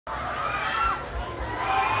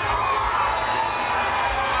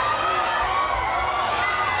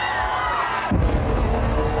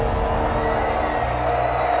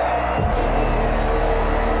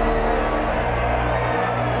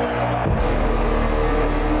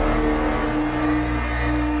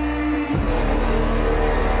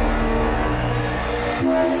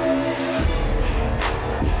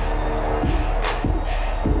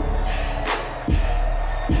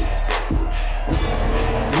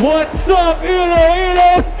What's up,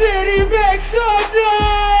 Iloilo City? Make some noise!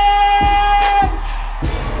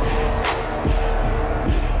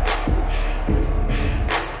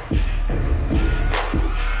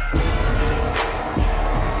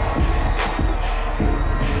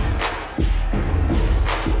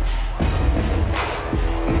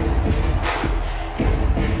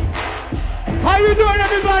 How you doing,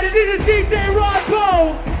 everybody? This is DJ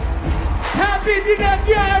Rocco. Happy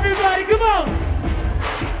Dinagyang, everybody. Come on.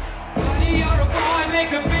 You're a boy,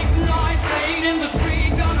 make a big noise, playing in the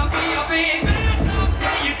street, gonna be a big man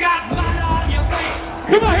someday. You got mud on your face.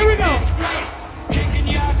 Come on, here we go. Disgrace, kicking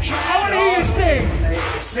your trash. I want to hear you sing.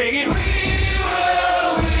 Singing, we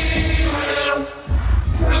will, we will.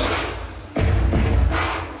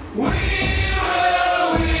 We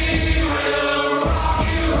will rock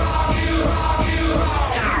you, rock you, rock you, rock you,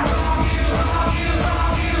 rock you, rock you, rock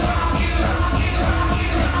you, rock you, rock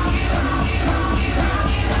you, rock you, rock you, rock you, rock you, rock you, rock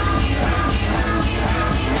you, rock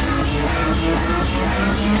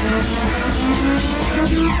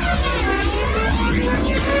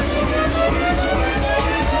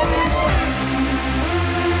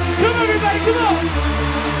Come on, everybody, come on.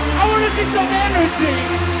 I want to see some energy.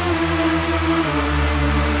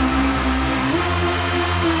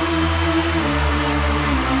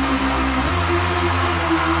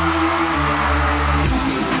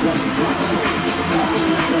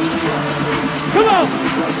 Come on.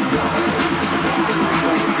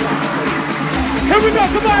 Here we go.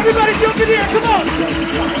 Come on, everybody jump in here. Come on.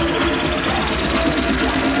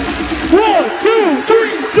 1, 2,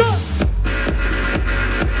 3, jump.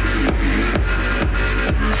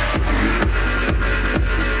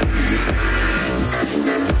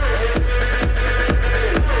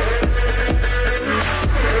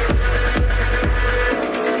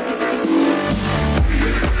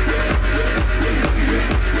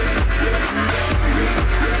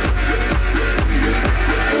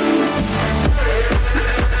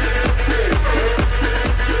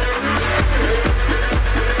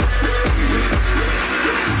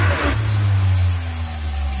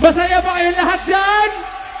 Masaya ba kayong lahat dyan?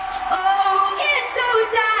 Oh, it's so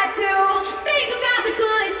sad to think about the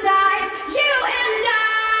good times, you and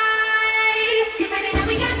I. Cause baby, now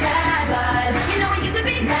we got bad blood, you know it used to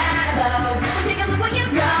be bad love. So take a look what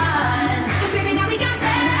you've done. Cause baby, now we got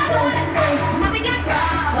bad blood, now we got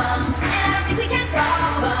problems, and I don't think we can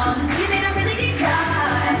solve them. You made a really deep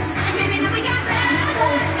cut, and baby, now we got bad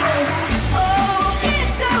blood. Oh,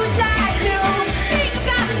 it's so sad to think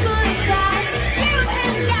about the good times, you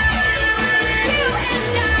and I. You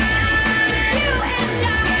and I, you and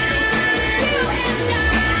I, you and I,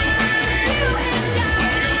 you and I,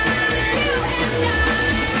 you and I.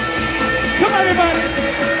 Come on, everybody.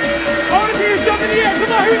 I want to see you jump in the air.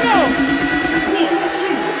 Come on, here we go. 1,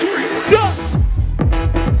 2, 3, jump.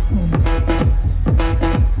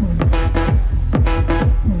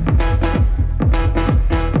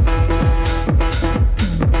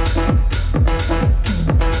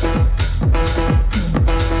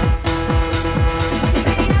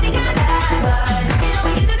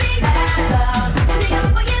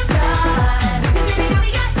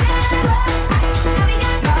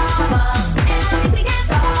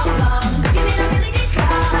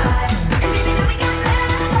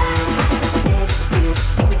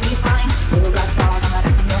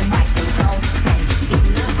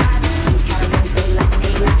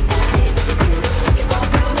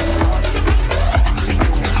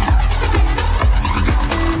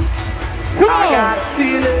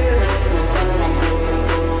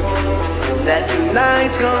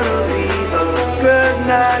 Tonight's gonna be a good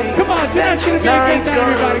night. Come on, tonight's gonna be a good night,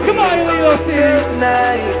 everybody. Come on, Iloilo City. Good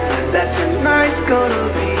night. That tonight's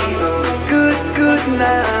gonna be a good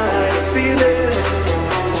night. I feel it.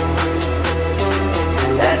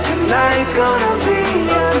 That tonight's gonna be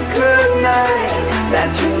a good night.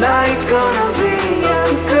 That tonight's gonna be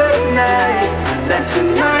a good night. That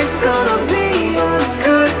tonight's gonna be a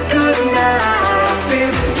good night. I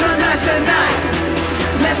feel tonight's the night.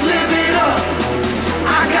 Let's live it up.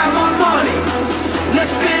 I got my money,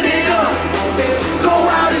 let's spin it up. Go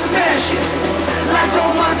out and smash it, like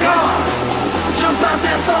oh my God. Jump out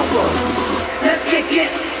that sofa, let's kick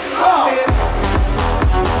it off.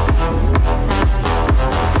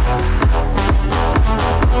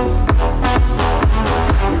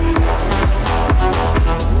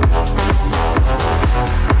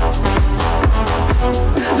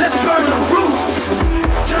 Let's burn the roof,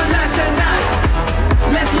 tonight's the night.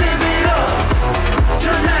 Let's live it up,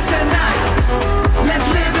 tonight's the night. Let's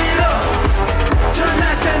live it up,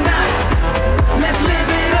 tonight's the night. Let's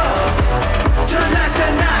live it up, tonight's the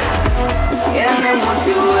night. And then we'll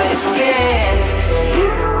do it again.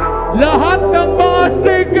 Lahat ng mga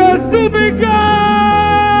single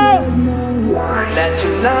sumigaw! That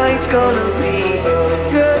tonight's gonna be a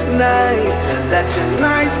good night. That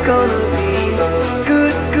tonight's gonna be a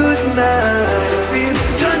good, good night.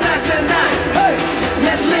 Tonight's the night. Hey,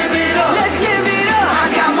 let's live it up. Let's live it up. I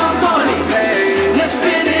got my money. Hey, let's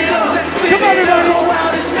spin it up. Let's spin Come on, it up. everybody. Go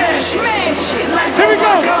out and smash it. Smash it. Like Here we go.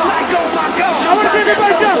 Like oh my God. I want to see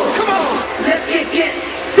everybody go. Come on. Let's get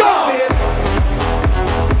Go.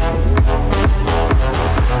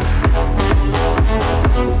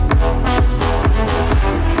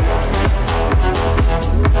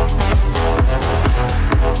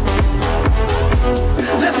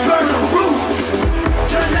 Let's burn the roof.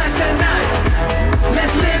 Tonight's the night.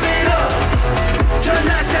 Let's live it up.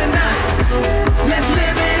 Tonight's the night. Let's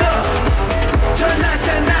live it up. Tonight's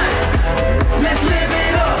the night. Let's live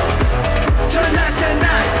it up. Tonight's the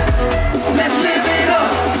night. Let's live it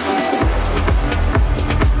up.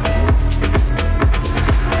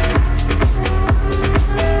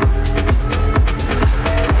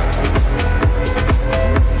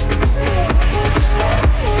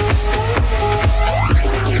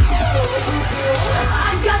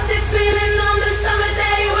 I got this feeling on the summer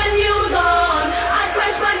day when you were gone. I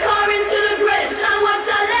crashed my car into the bridge. I watched,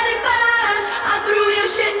 I let it burn. I threw your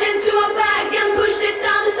shit into a bag and pushed it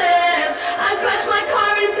down the stairs. I crashed my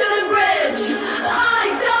car into the bridge. I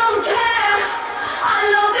don't care. I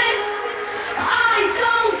love it. I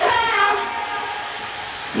don't care.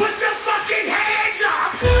 Put your fucking hands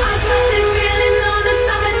up. I got this feeling on the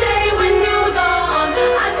summer day when you were gone.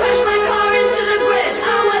 I crashed my car into the bridge.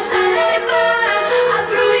 I watched, I let it burn. I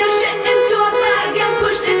threw your shit into a bag and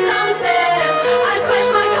pushed it down the stairs. I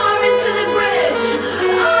crashed my car into the bridge.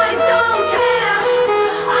 I don't care.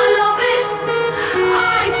 I love it.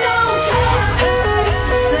 I don't care.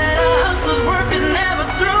 Said our hustler's work is never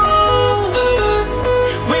through.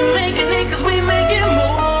 We making it 'cause we making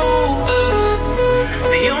moves.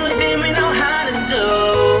 The only thing we know how to do.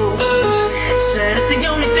 Said it's the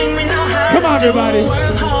only thing we know how Come on, to do. everybody.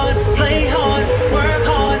 Work hard, play hard, work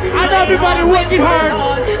hard. I know everybody play working hard.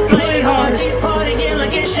 Play hard, keep partying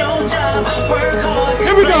like it's your job. Work hard,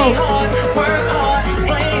 Here we go. play hard, work hard,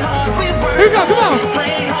 play hard. We work Here we go, come on. hard,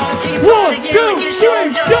 play hard, keep 1, partying 2, like it's your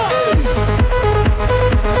 3, job. jump!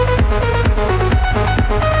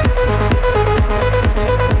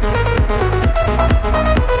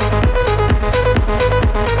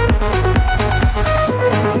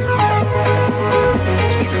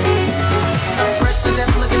 Fresh to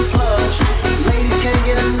death looking plush. Ladies can't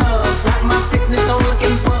get enough. Like my fitness on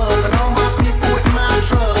looking buff. And all my people with my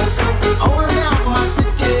trust. Hold it down for my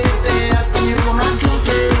city. They asking you for my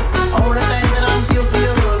duty. Only thing that I'm guilty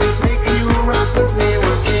of is making you rock with me.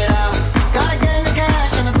 Work it out. Gotta gain the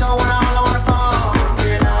cash and it's going all I wanna fall.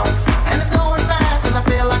 You know. And it's going fast 'cause I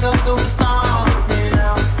feel like a superstar. You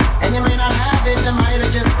know. And you may not have it, I might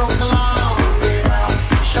have just broke the law. You know.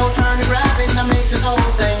 Show turn to grab it and I make this whole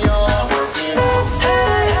thing yours.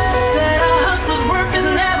 Said our hustler's work is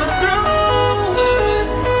never through.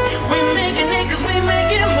 We making it 'cause we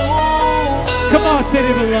making moves. Come on,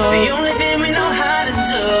 City Below. The only thing we know how to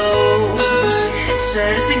do.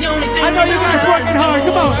 Said it's the only thing I know we you know guys how working to hard.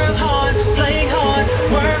 do. Come on. Work hard, play hard,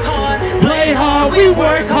 work hard, Play hard, we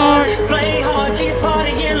work hard. Play hard, keep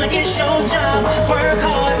partying like it's your job. Work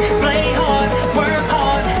hard, play hard, work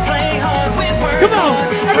hard, play hard. We work Come on. hard.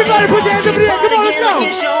 Everybody put your hands up in the air. Come on, let's go. Like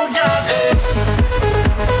it's your job.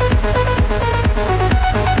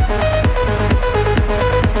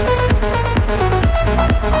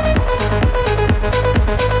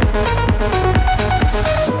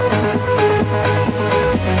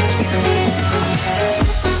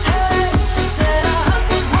 Said our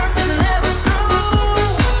hustler's work is never through.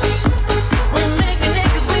 We making it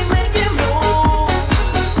 'cause we making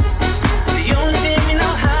moves. The only thing we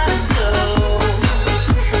know how to do.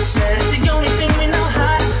 Said it's the only thing we know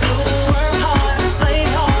how to do. Work hard, play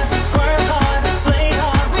hard, work hard, play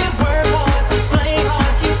hard. We work hard, play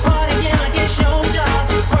hard, keep partying like it's your job.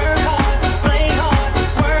 Work hard, play hard,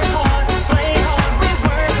 work hard, play hard. We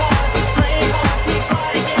work hard, play hard, keep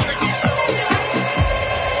partying like it's your job.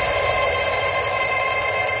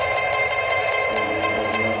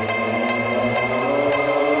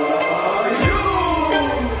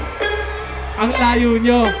 Ang layo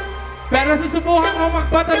nyo. Pero susubukan ko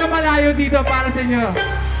magbato na malayo dito para sa inyo.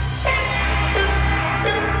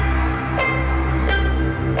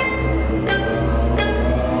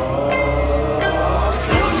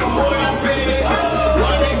 Soulja Boy, I'm faded.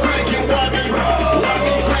 Why me crank it? Why me roll? Why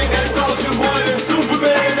me crank that Soulja Boy and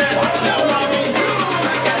Superman? Now why me do?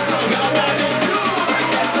 Crank that song, now why me do? Crank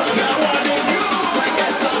that song, now why me do? Crank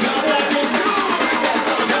that song, now why me do? Crank that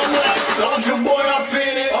song, now why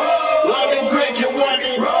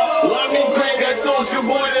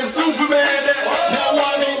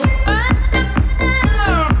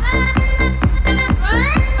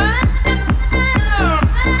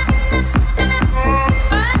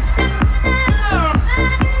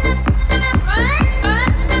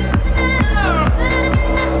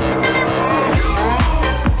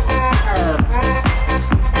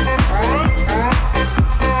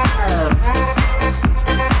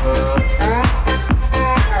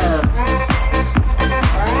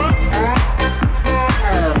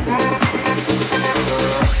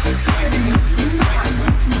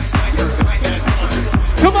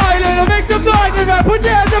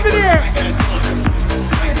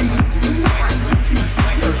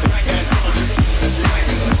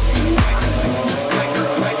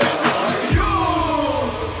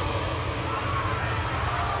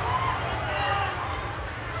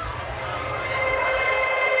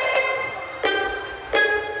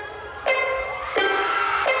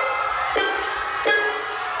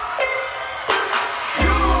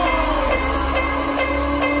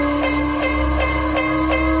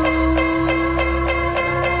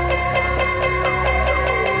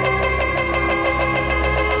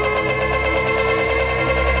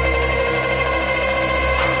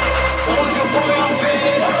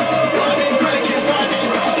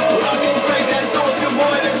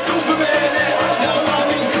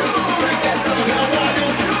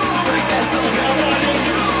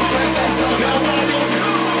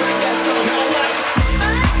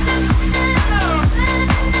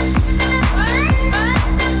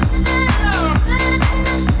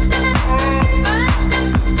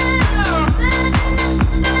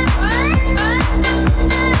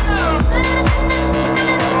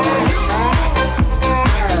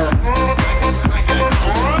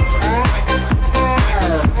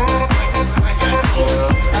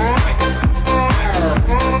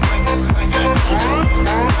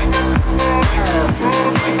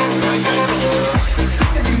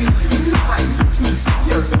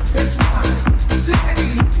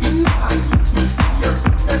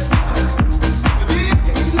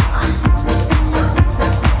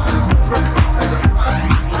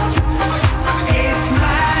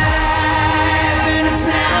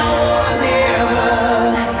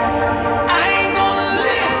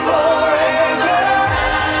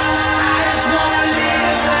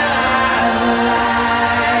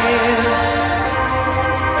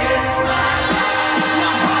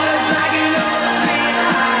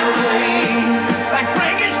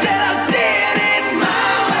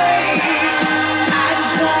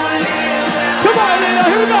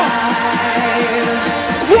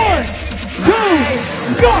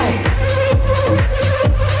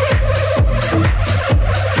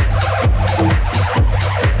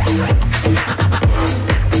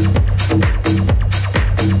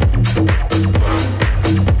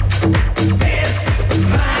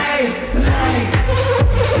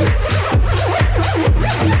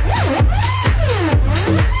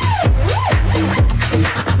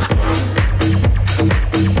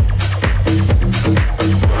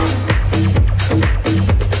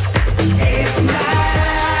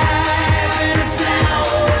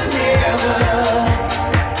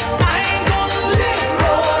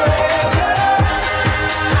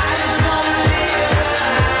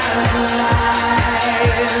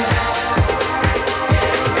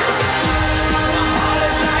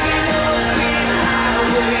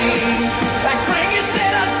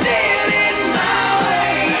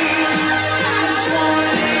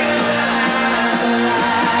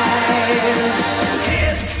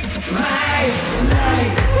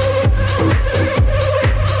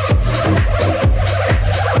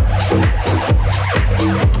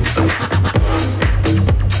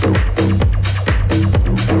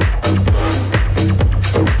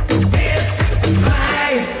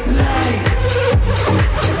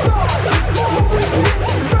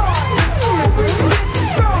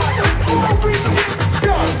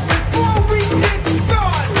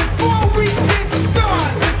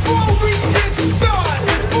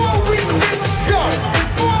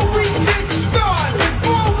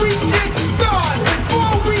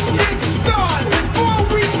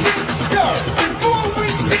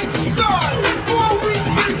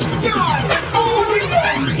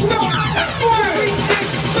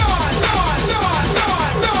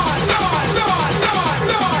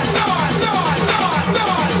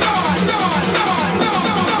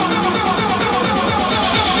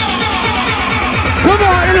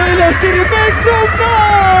City, make some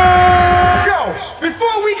noise! Yo,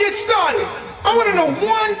 before we get started, I want to know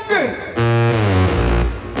one thing.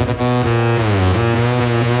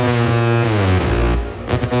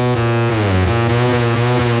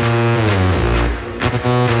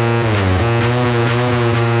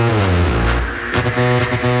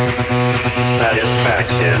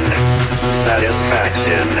 Satisfaction.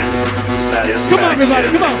 Come on, everybody,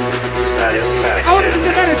 come on. Satisfaction. I want to see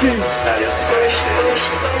some energy.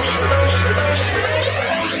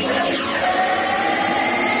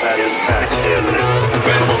 Satisfaction.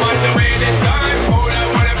 Well, woman, the way the time hold, I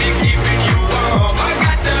wanna be keeping you warm. I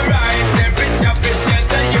got the right temperature to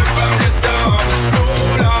shelter you from the storm.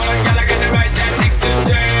 Hold on, girl, I got the right tactics to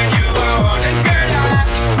turn you on. And girl, I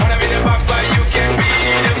wanna be the papa, you can be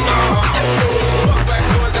the mom. Walk back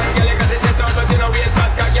close and girl, you got the chest out, but you know we ain't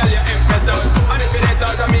soft, 'cause girl, you impress out. And if it is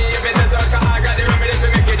out of me, if it is out, 'cause I got the remedy to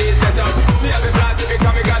make it easy out. Me have a plan to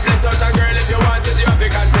become a God bless out, and girl, if you want it, you have to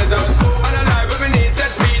confess out. And I like what we need,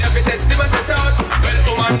 set speed up, it test the chest out. Well,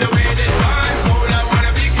 woman, the way the time hold, I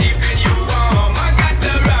wanna be keeping you warm. I got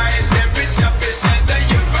the right temperature to shelter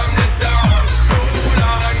you from the storm. Hold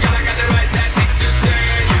on, girl, I got the right tactics to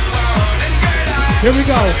turn you on. And girl, Here we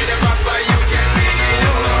go. I be the papa, you can be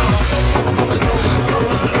the mom.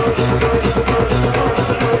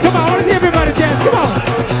 Come on, I want to see everybody dance. Come on.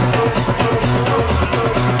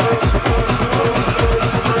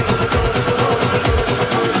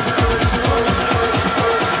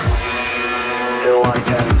 Till I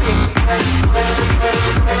can.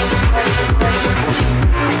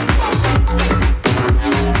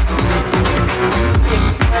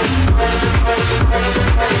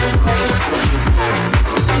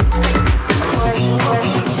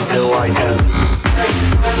 Till I can.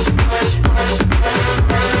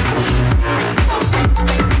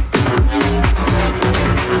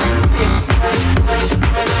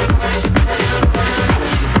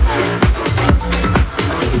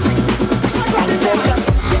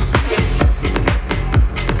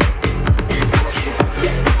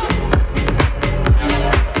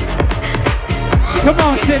 Come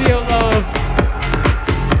on, City of Love.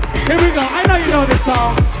 Here we go. I know you know this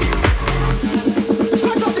song.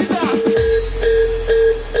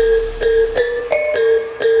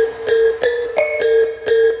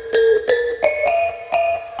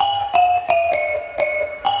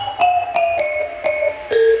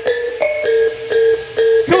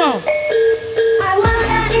 Come on. I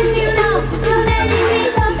wanna if you know, so that you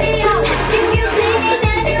need something out. If you sing it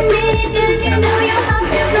and you mean it, then you know you have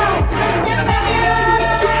to go.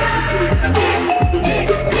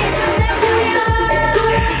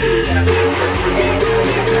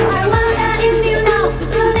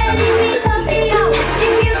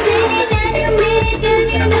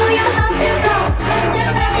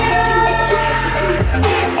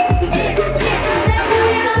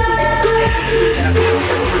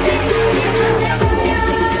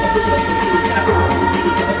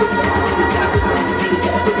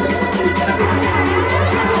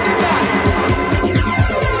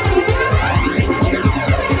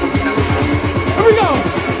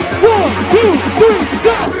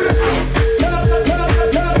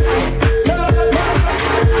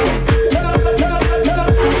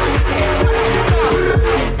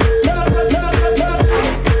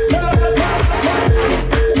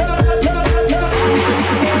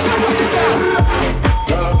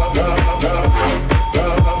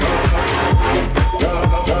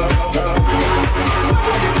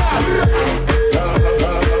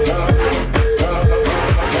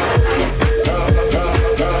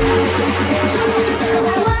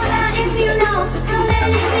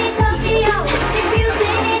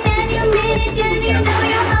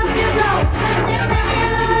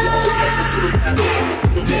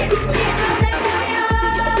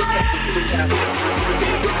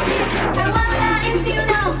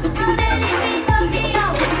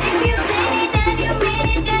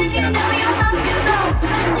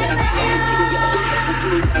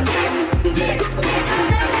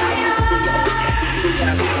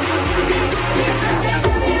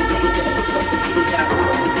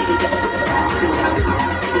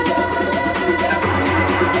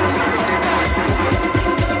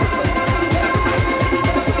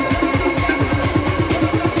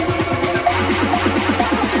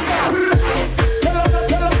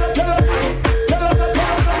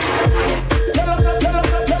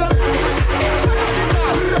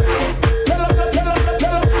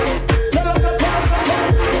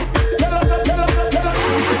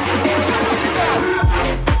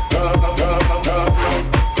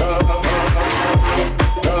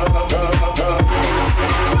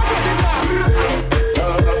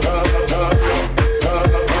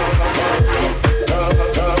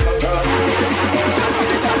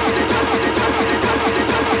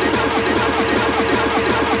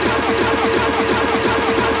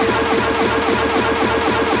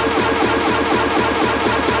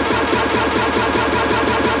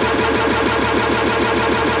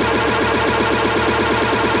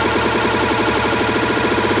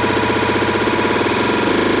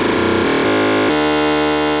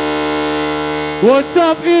 What's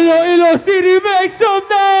up, Iloilo City? Make some noise!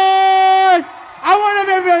 I want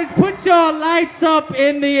everybody to put your lights up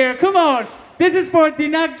in the air. Come on. This is for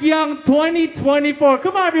Dinagyang 2024.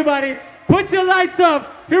 Come on, everybody. Put your lights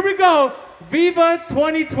up. Here we go. VIVA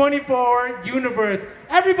 2024 Universe.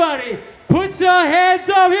 Everybody, put your hands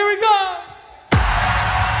up. Here we go.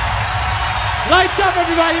 Lights up,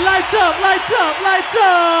 everybody. Lights up, lights up, lights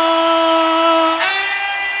up.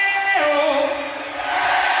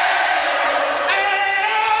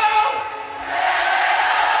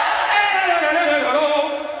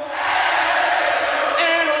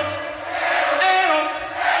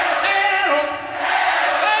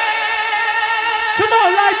 Come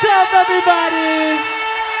on, lights up, everybody.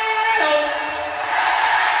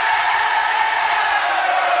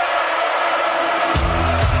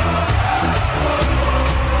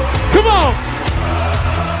 Come on.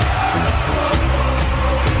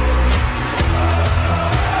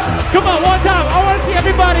 Come on, one time. I want to see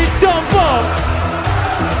everybody jump up.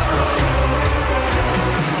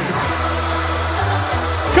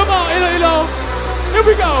 Come on, Iloilo. Here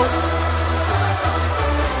we go.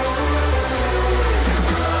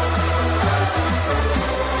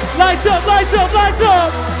 Lights up, lights up, lights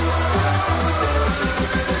up.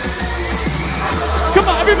 Come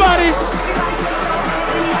on, everybody.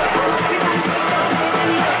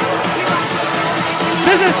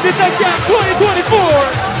 This is Dinagyang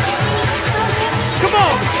 2024. Come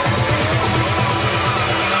on.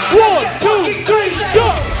 1, 2, 3,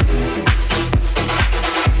 jump.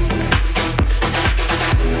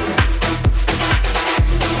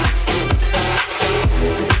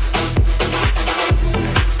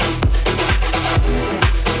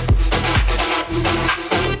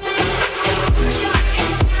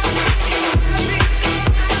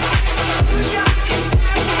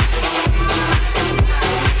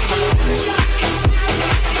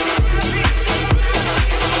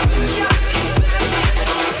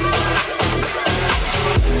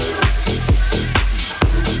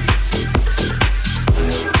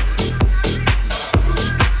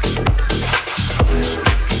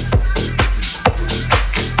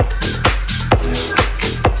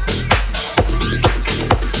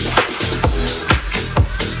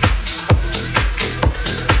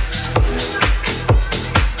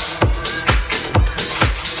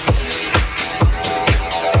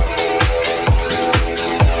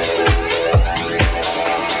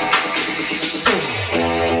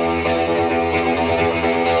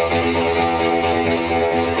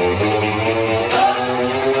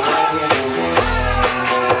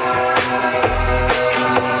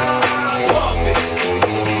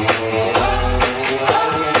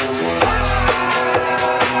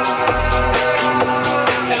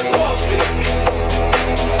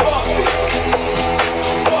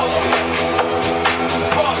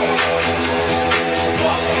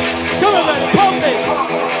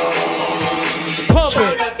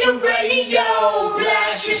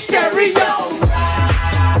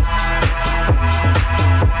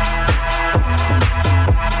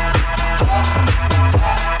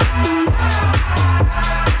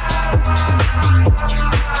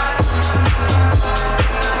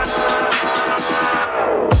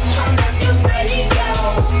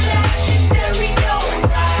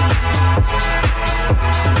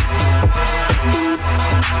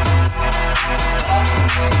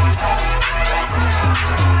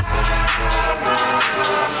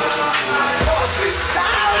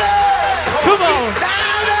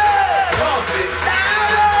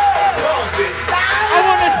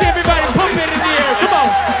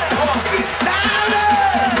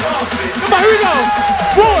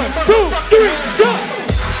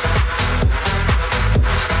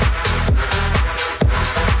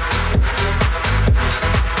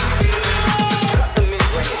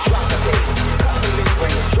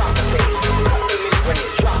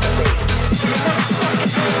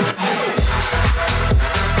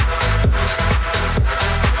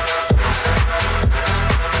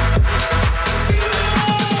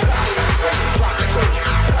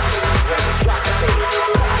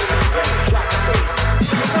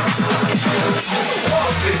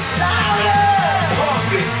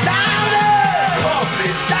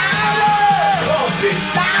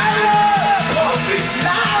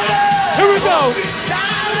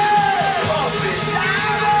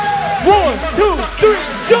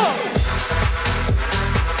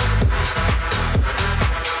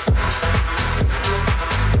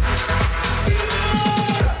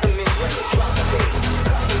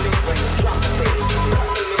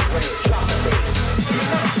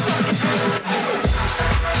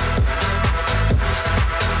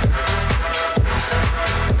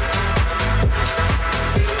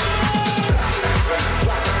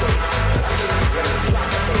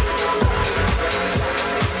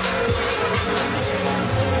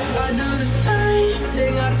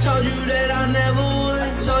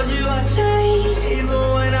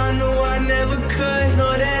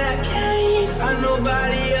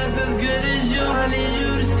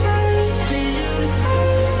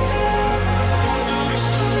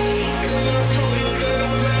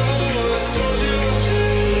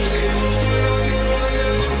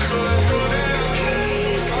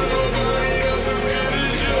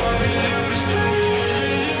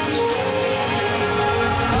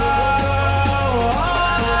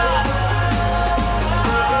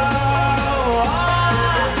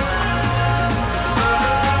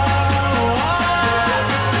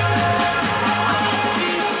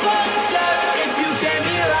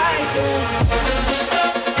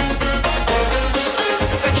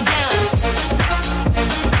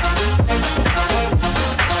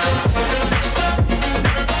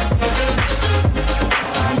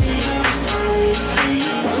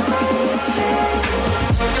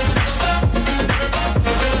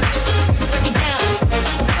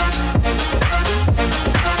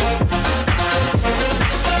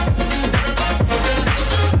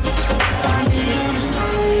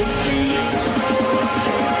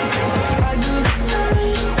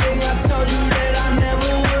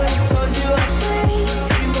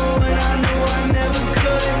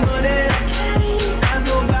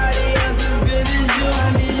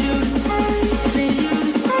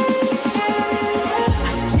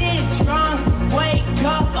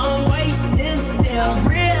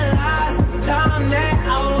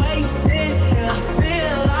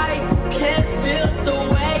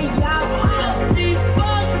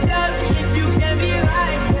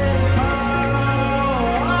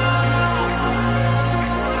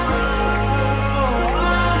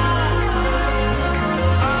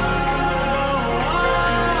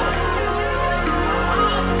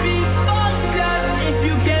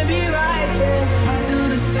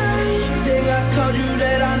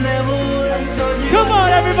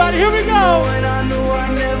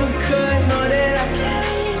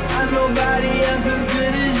 nobody else as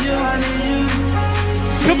good as you. I need you to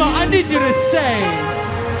stay. Come on, I need you to stay.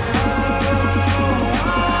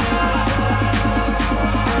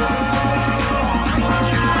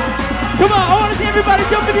 Come on, I want to see everybody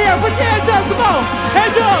jump in the air. Put your hands up, come on.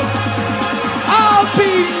 Hands up. I'll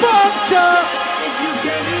be fucked up. If you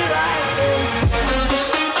can't be right.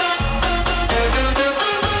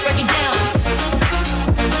 Break it down.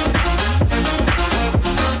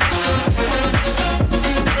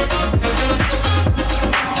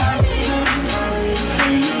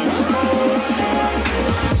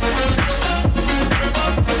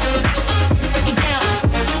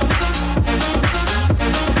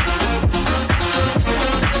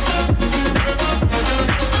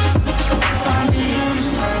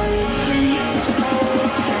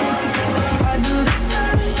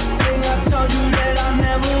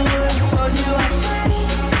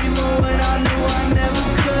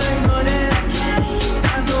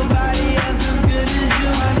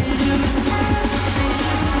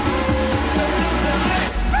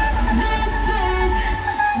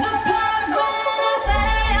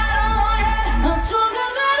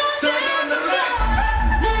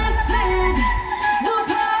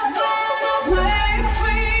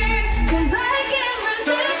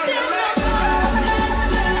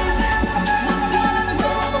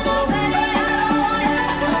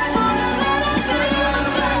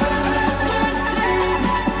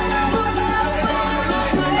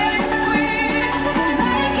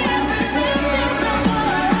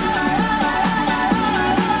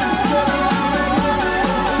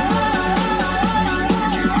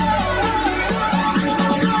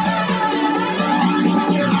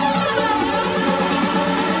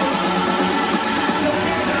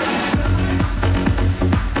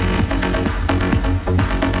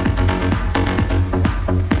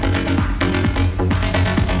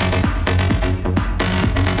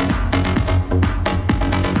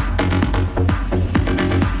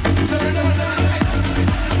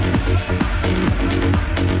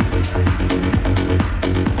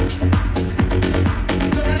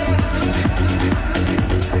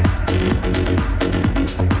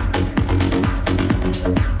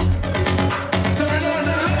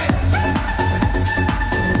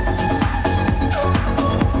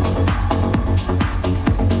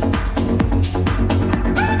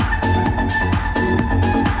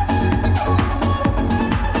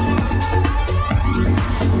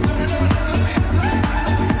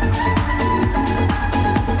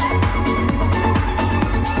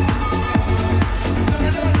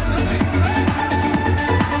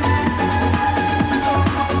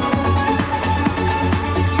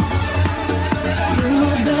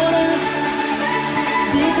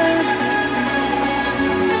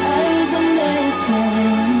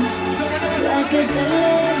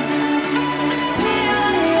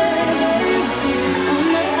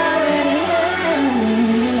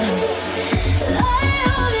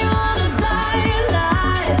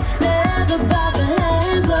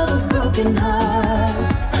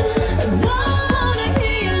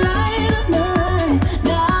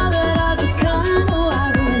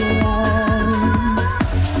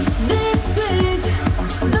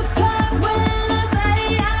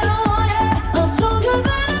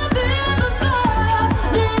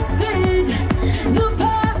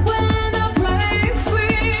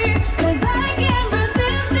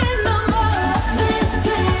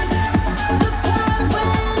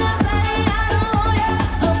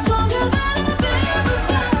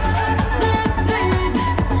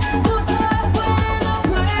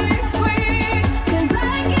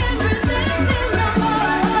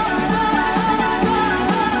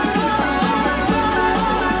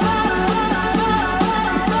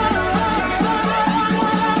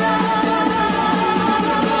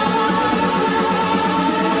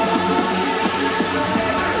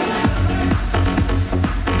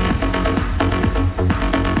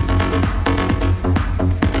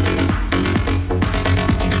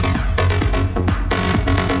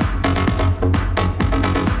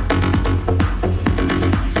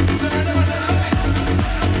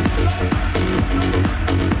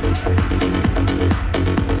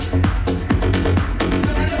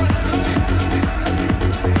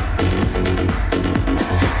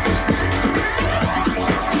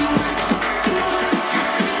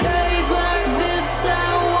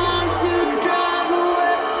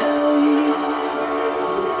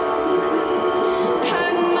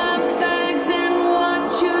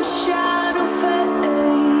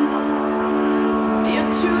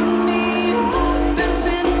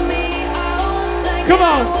 Come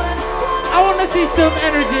on. I want to see some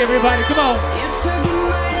energy, everybody. Come on.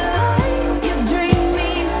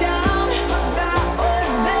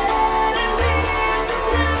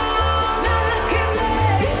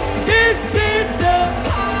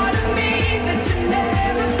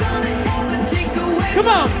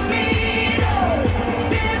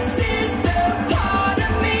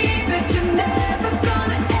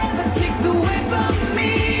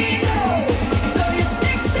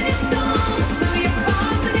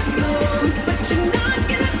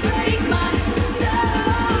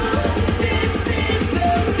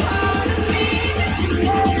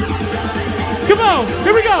 Come on,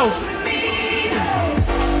 here we go.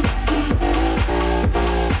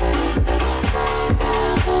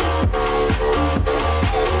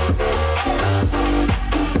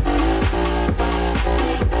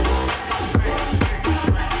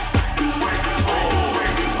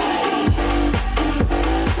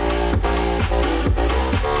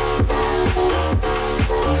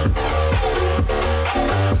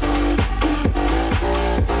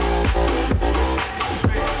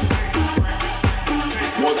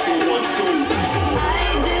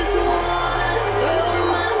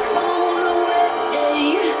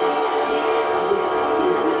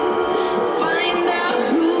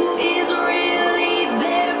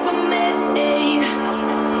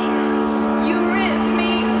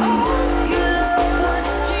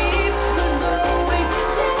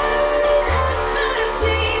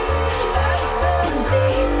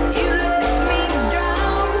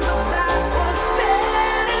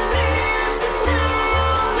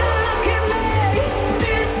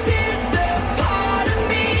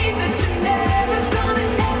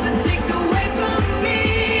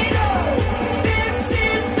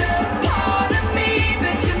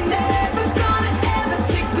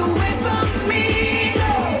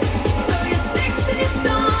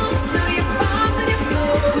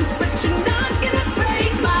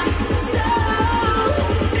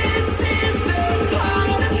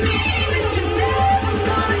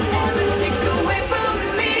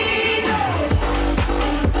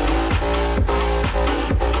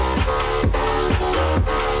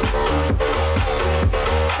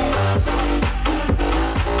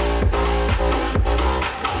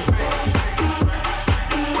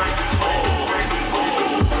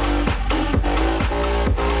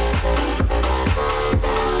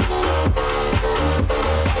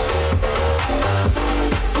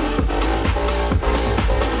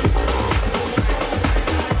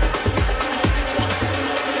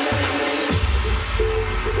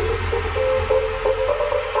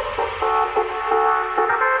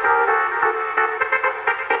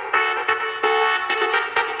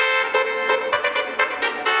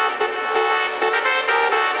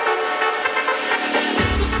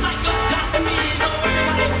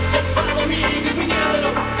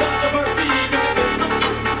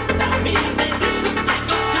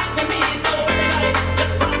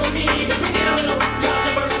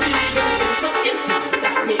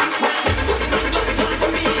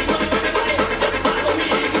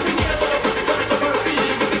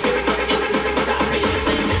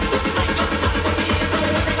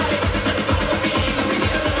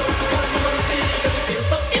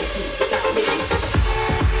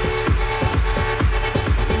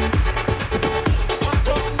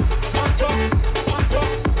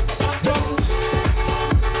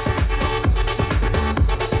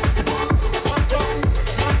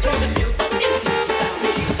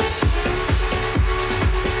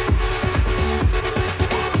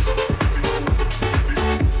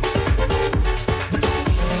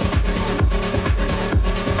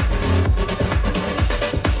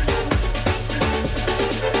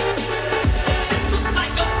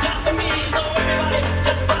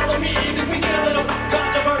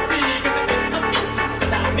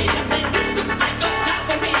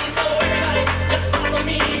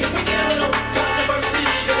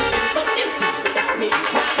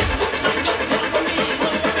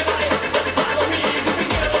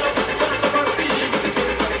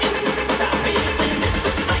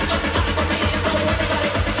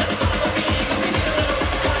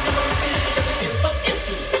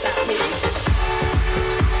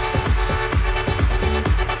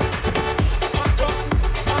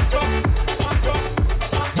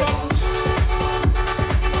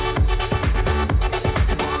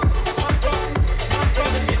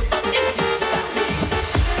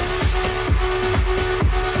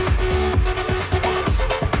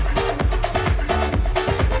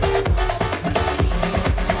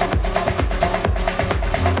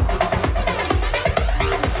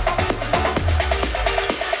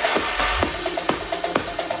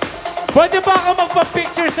 Pwede ba ako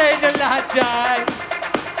magpa-picture sa inyo lahat dyan?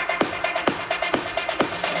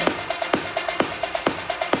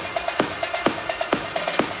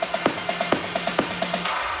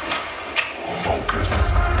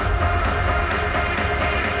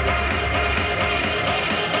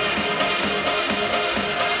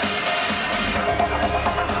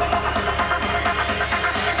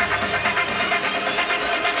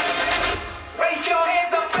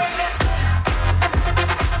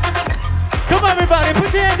 Come on, everybody,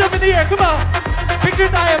 put your hands up in the air. Come on. Picture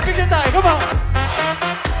tayo, come on.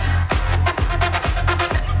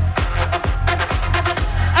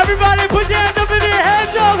 Everybody, put your hands up in the air.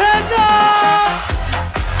 Hands up, hands up.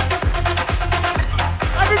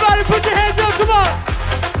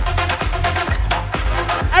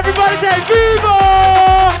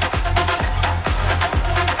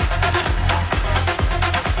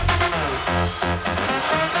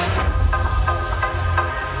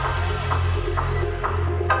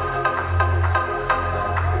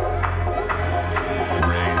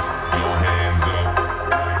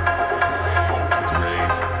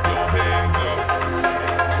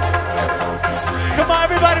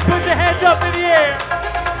 up in the air.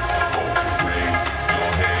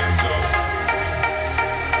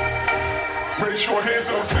 Raise your hands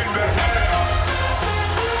up in the air.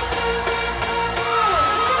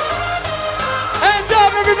 Hands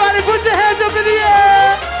up, everybody, put your hands up in the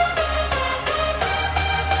air.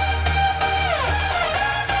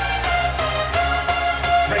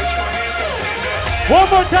 Raise your hands up in the air. One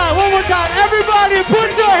more time, everybody, put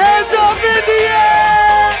your hands up in the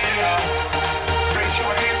air. Raise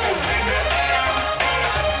your hands up in the air.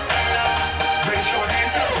 Raise your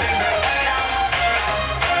hands up in the air.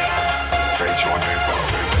 Raise your hands up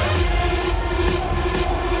in the air.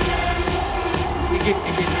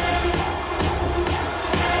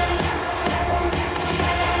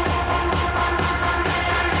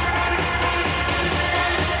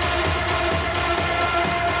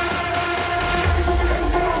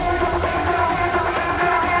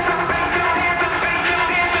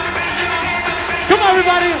 Come on,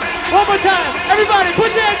 everybody, one more time. Everybody,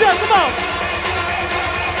 put your hands up, come on.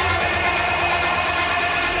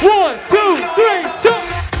 1, 2, 3, jump.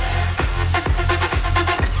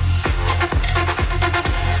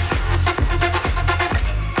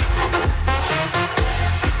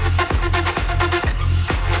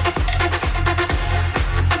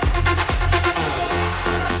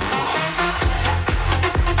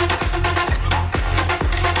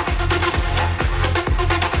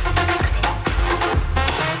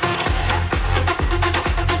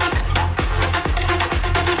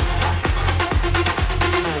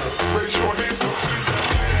 Raise your hands up.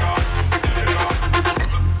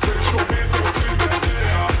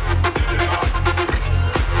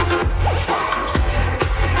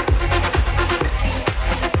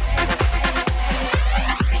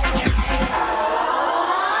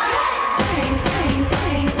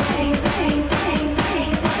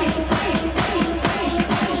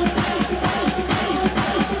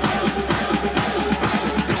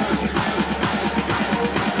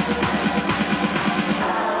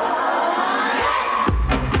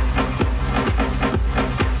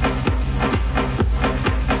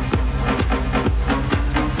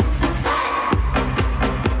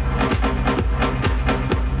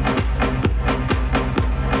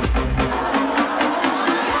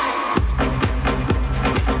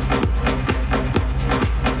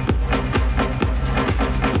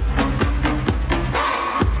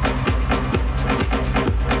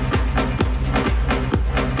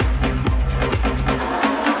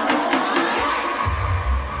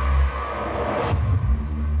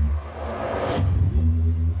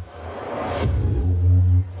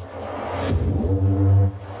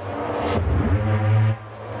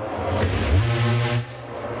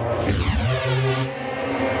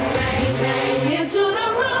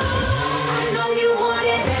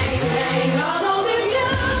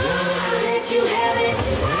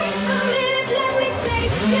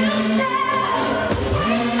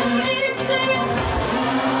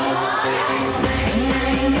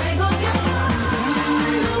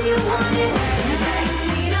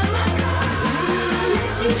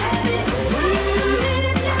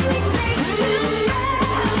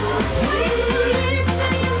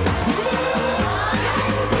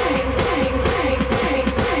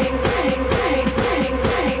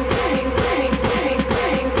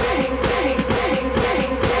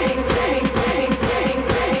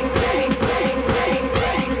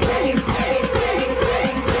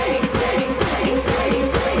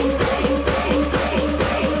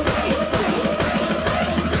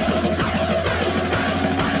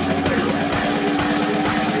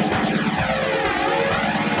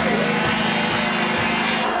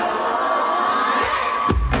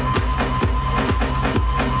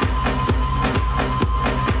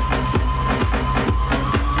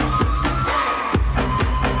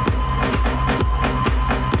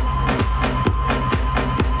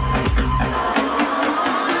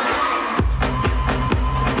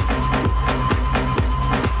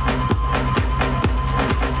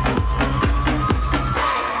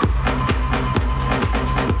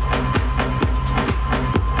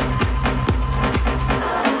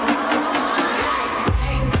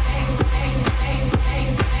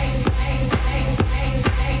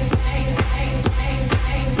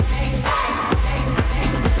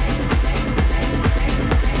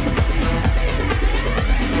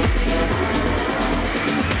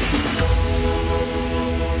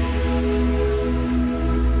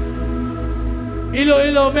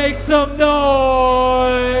 Iloilo, make some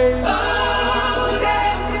noise. I wanna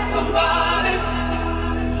dance with somebody.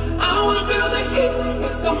 I wanna feel the heat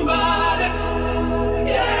with somebody.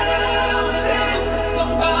 Yeah, I wanna dance with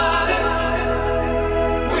somebody.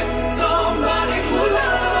 With somebody who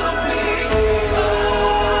loves me. I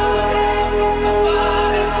wanna dance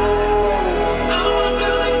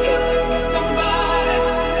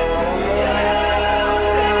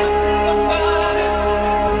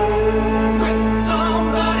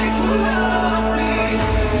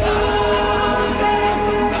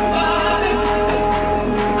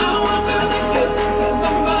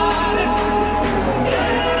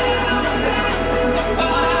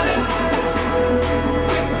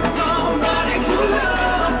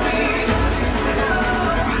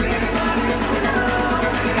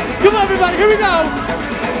Come on, everybody, here we go.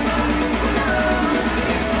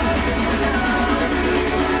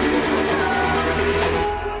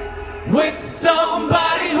 With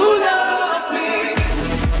somebody who loves me.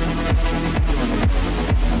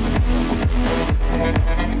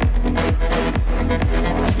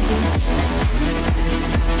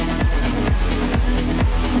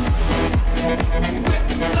 With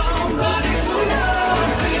somebody who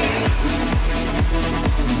loves me.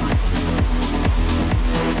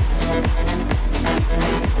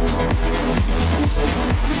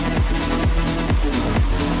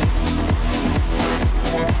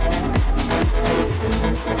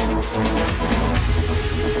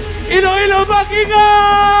 Iloilo,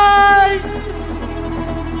 mag-ingay!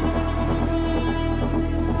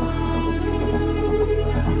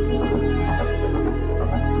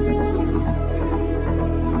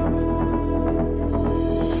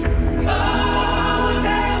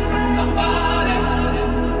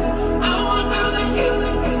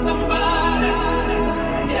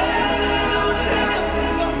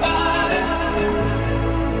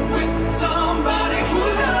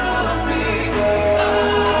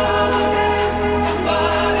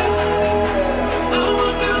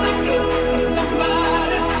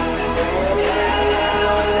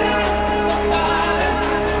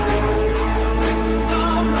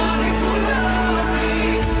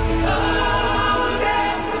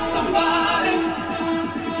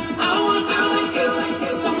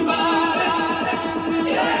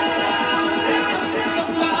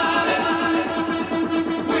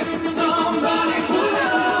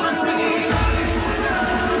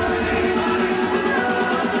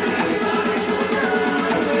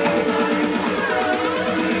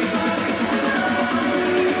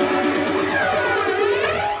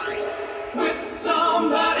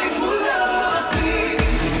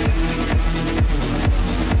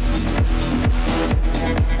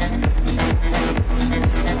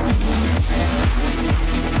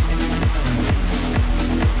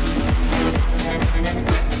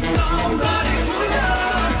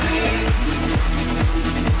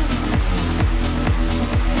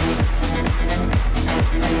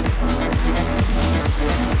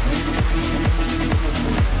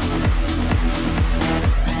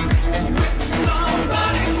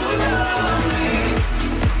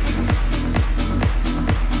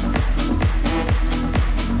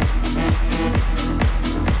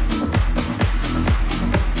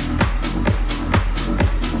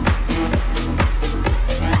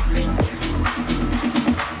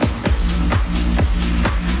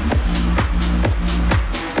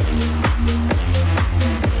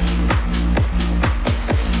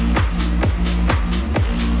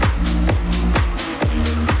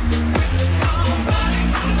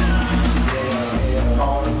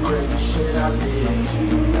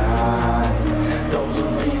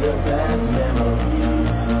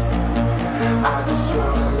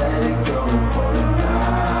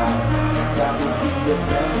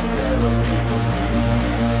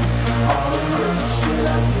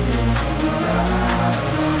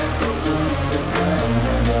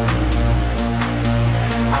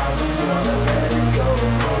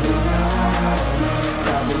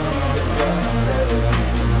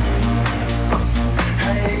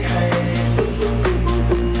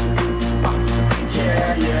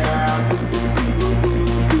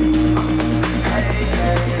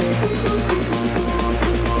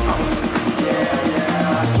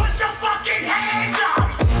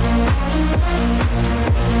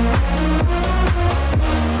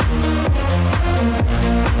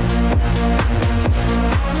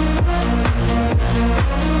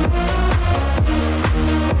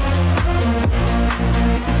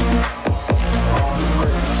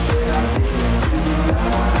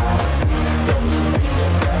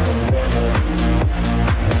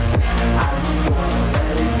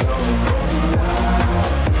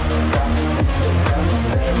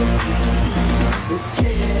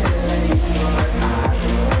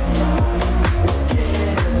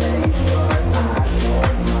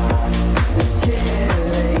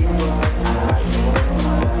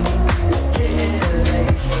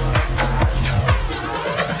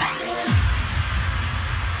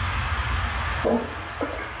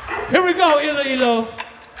 Here we go, Iloilo.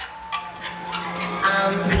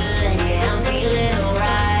 I'm good, yeah, I'm feeling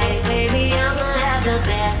alright. Baby, I'ma have the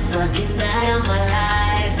best fucking night of my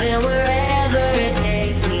life. And wherever it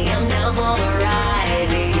takes me, I'm down for the ride.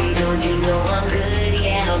 Baby, don't you know I'm good,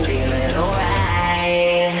 yeah, I'm feeling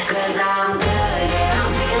alright. 'Cause I'm good, yeah,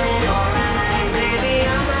 I'm feeling alright. Baby,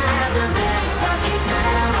 I'ma have the best fucking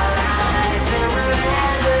night of my life. And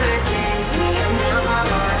wherever it takes me, I'm down for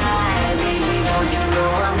the ride. Baby, don't you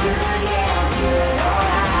know I'm good, yeah, I'm feeling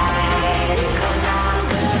alright.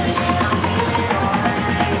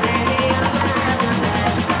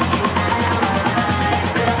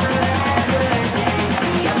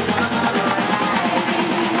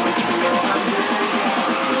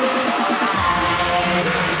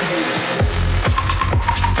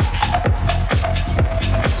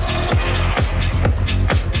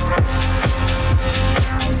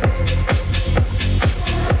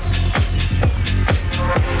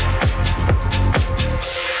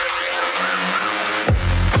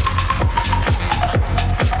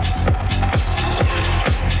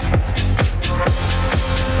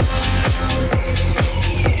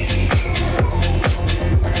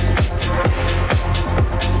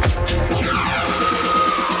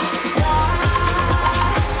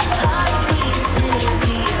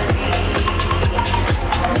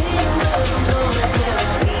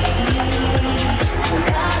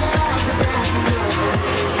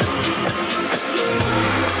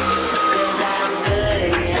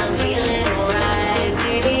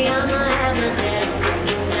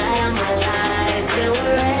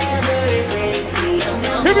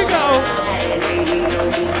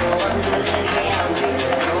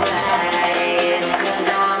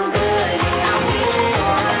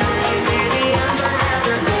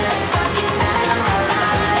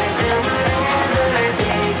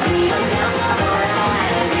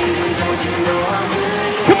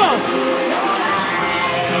 Come on.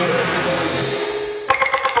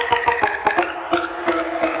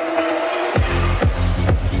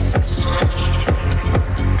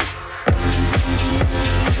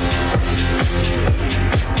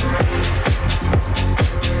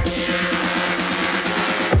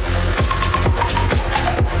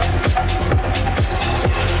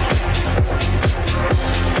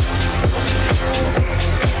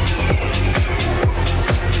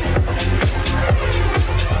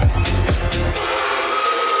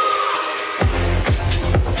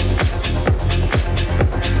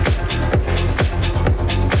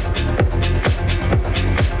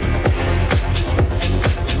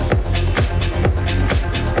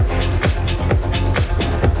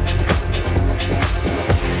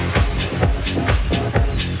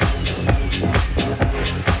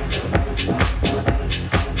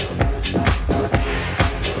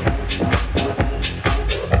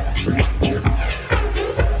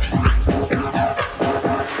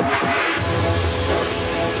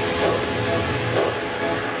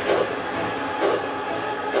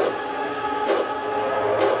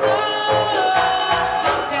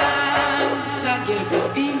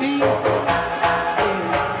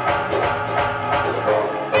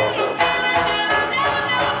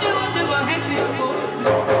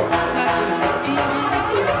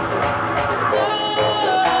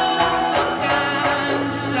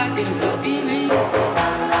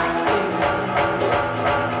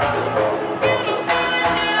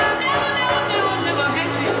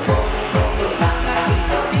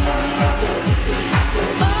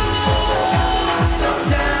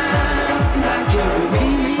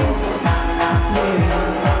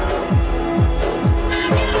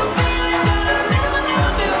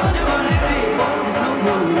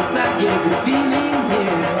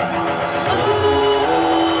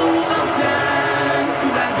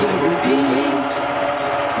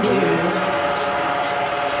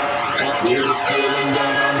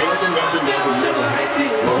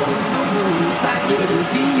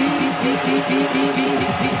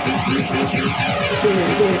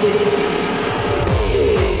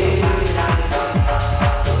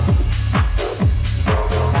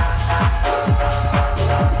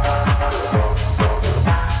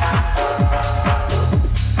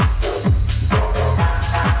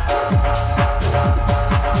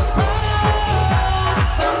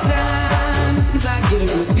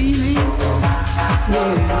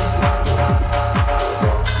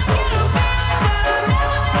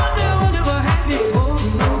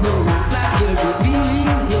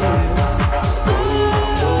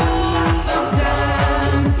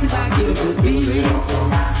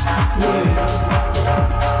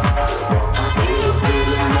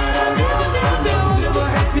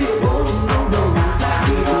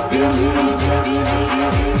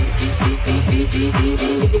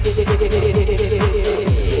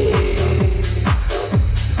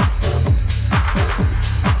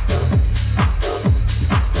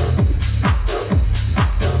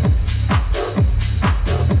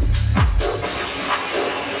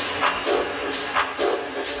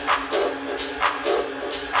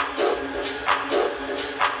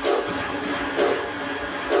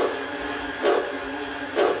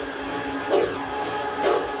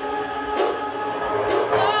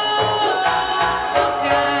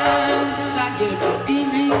 Sometimes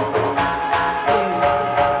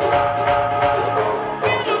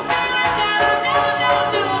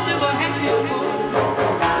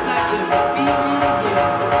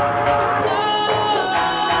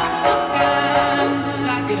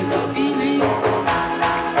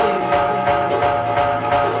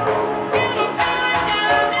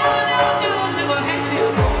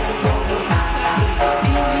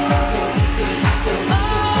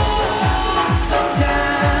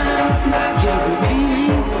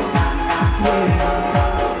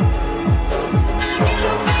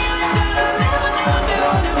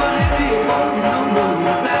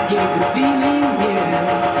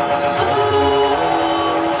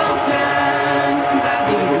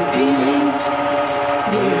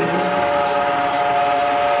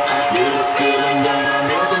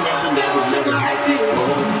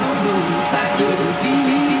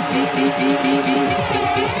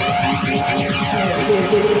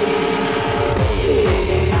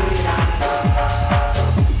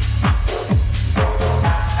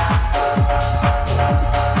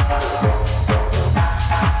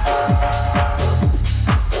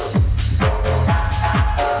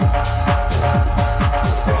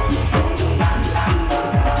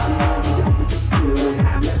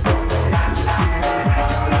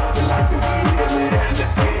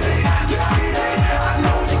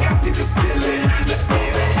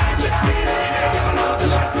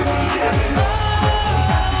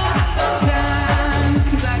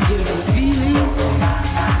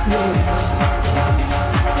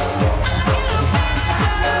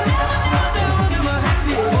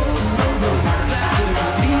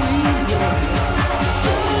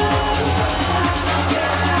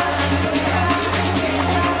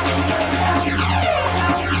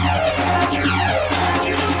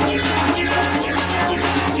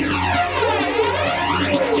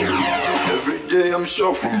I'm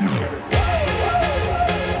shuffling.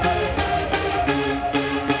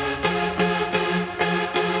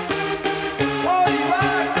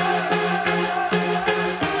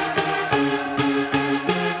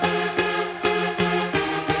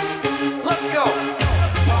 Let's go.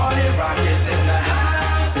 Party rock is in the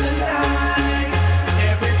house tonight.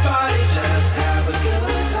 Everybody just have a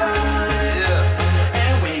good time. Yeah.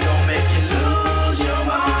 And we gon' make you lose your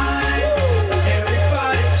mind.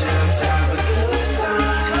 Everybody just have a good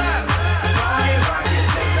time. Party rock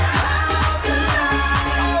is in the house tonight.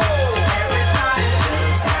 Everybody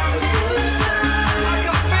just have a good time. I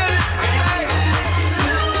can feel it. And we gon' make you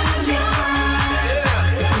lose your mind.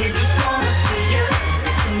 Yeah. We just wanna see you.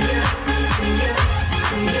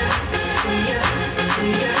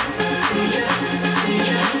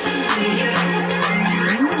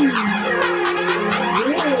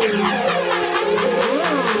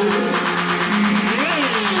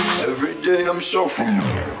 Every day I'm shuffling.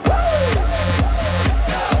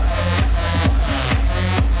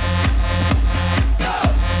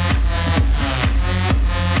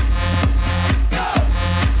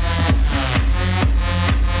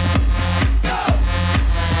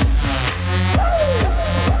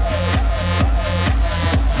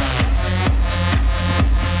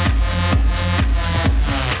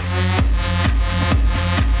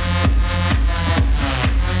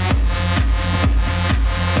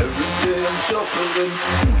 Every day I'm shuffling.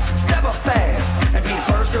 Step up fast and be the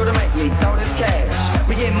first girl to make me throw this cash.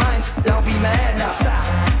 We get mine, don't be mad, now stop.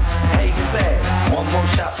 Hey, it's bad. One more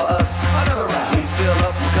shot for us, another round. Please fill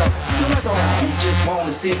up the cup, don't mess around. We just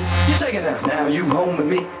wanna see you shaking up. Now you home with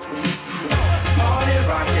me. Party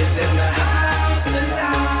rock is in the house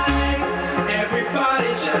tonight. Everybody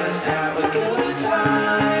just have a good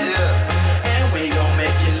time. Yeah. And we gon'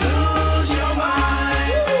 make you lose your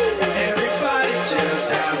mind. Everybody just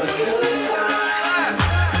have a good time.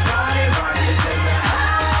 Party rock is in the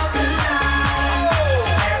house tonight.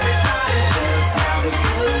 Everybody just have a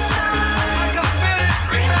good time. I can feel it.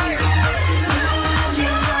 We gon' make you lose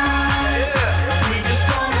your mind. Yeah. We just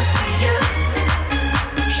wanna see you.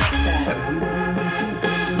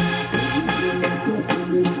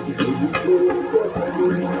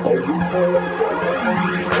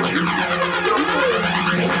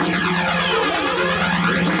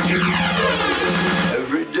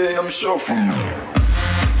 Every day I'm shuffling.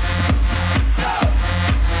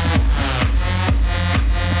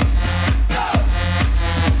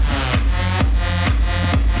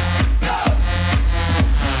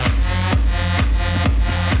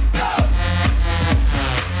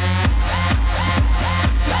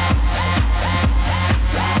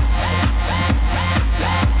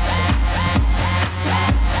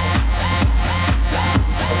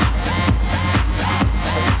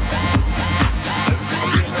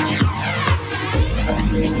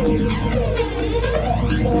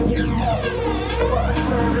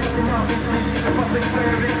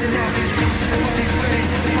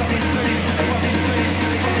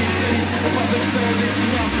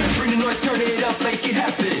 Bring the noise, turn it up, make it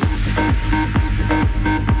happen.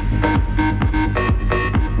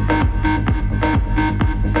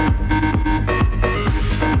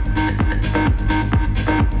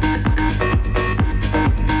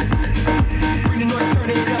 Bring the noise, turn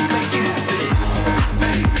it up, make it happen.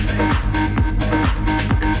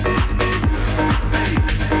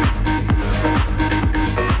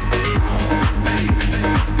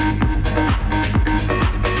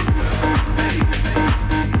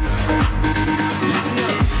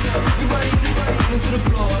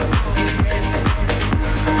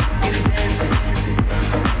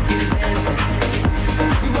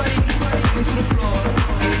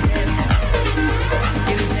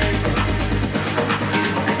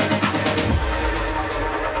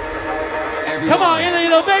 Come on,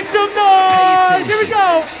 Iloilo, make some noise! Here we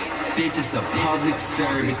go! This is a public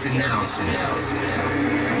service announcement.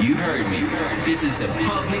 You heard me. This is a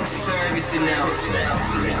public service announcement.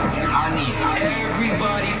 I need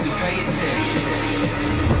everybody to pay attention.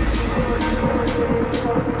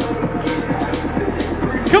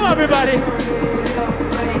 Come on, everybody!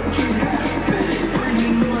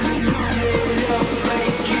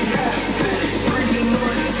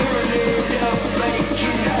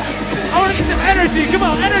 I want to get some energy. Come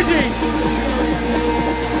on, energy.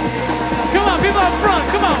 Come on, people up front.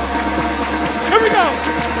 Come on. Here we go.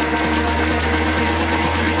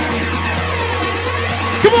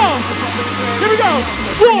 Come on. Here we go.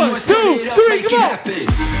 1, 2, 3. Come on.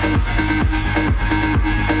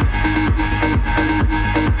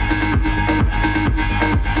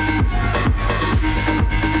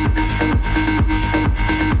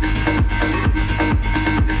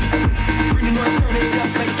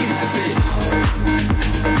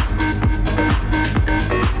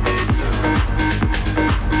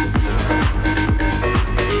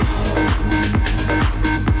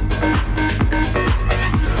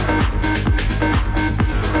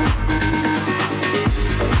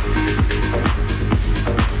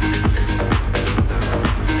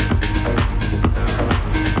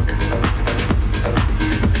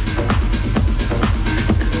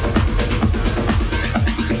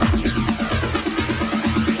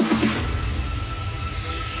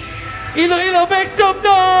 Iloilo, make some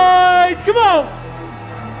noise! Come on!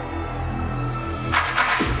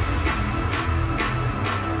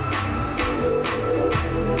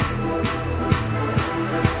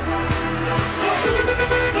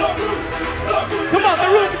 Come on, the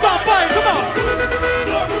roof is on fire, come on!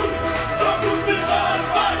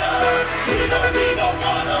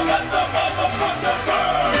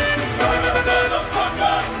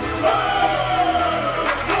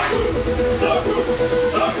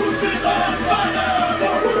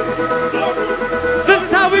 This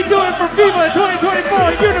is how we do it for VIVA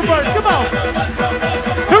 2024 Universe. Come on.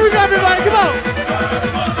 Here we go, everybody. Come on.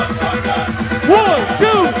 1, 2,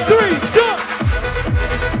 3, jump.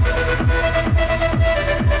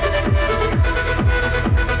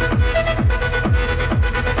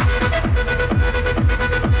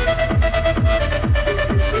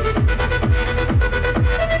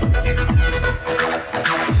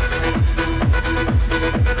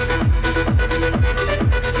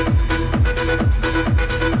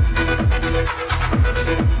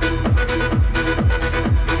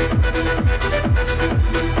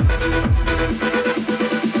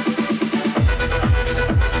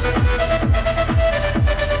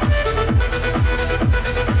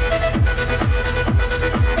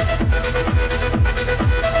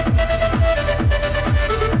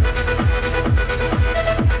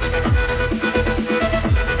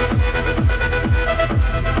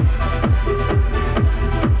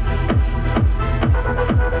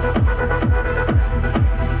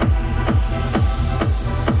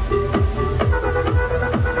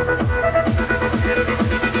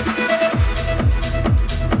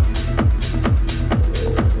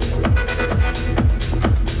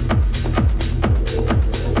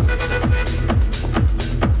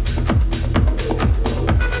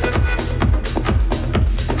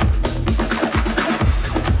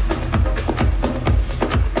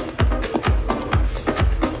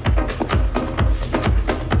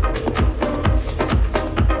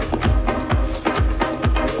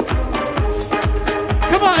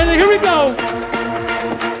 Here we go.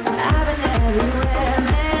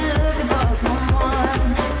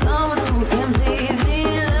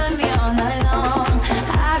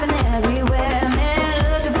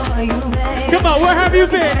 Come on, where have you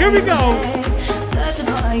been? Here we go. Searching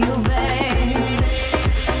for you, babe.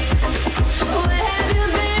 Where have you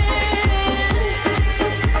been?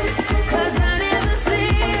 'Cause I never see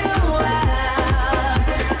you out.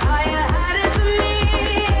 Are you hiding from me?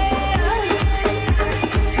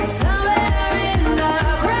 Somewhere in the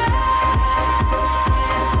crowd.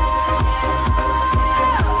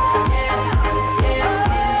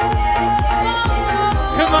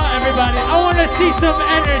 Come on, everybody. I want to see some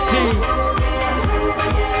energy.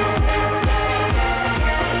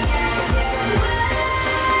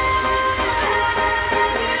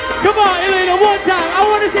 Come on, Iloilo, one time. I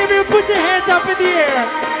want to see everyone put your hands up in the air.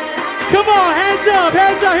 Come on, hands up,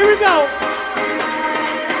 hands up. Here we go.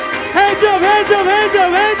 Hands up, hands up, hands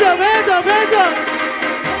up, hands up, hands up, hands up.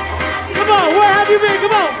 Come on, where have you been?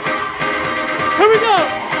 Come on. Here we go.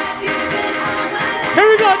 Here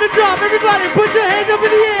we go, the drop. Everybody, put your hands up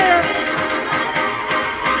in the air.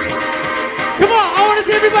 Come on, I want to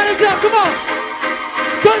see everybody jump. Come on.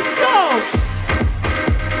 Let's go.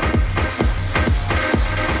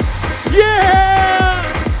 Yeah!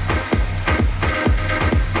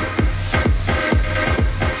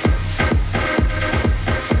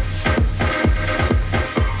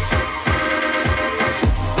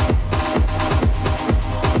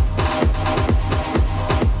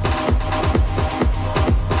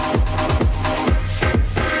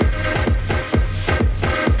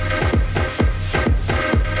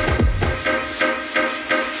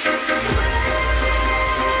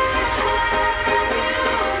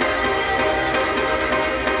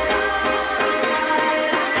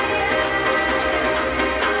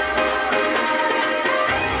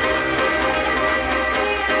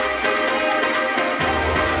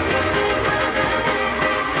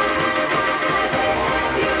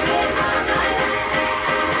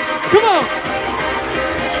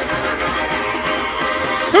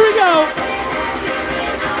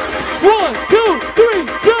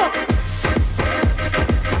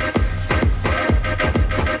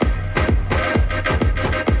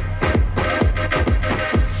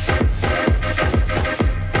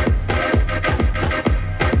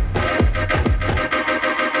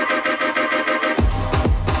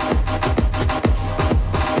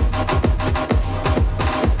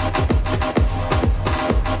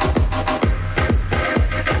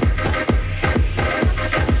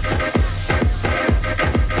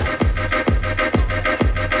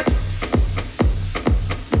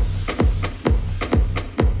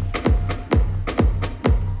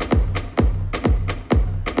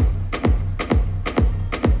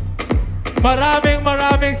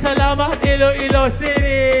 Maraming salamat, Iloilo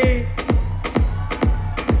City!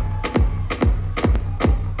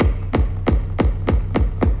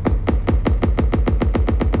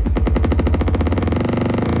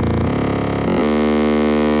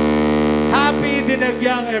 Happy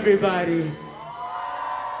Dinagyang, everybody!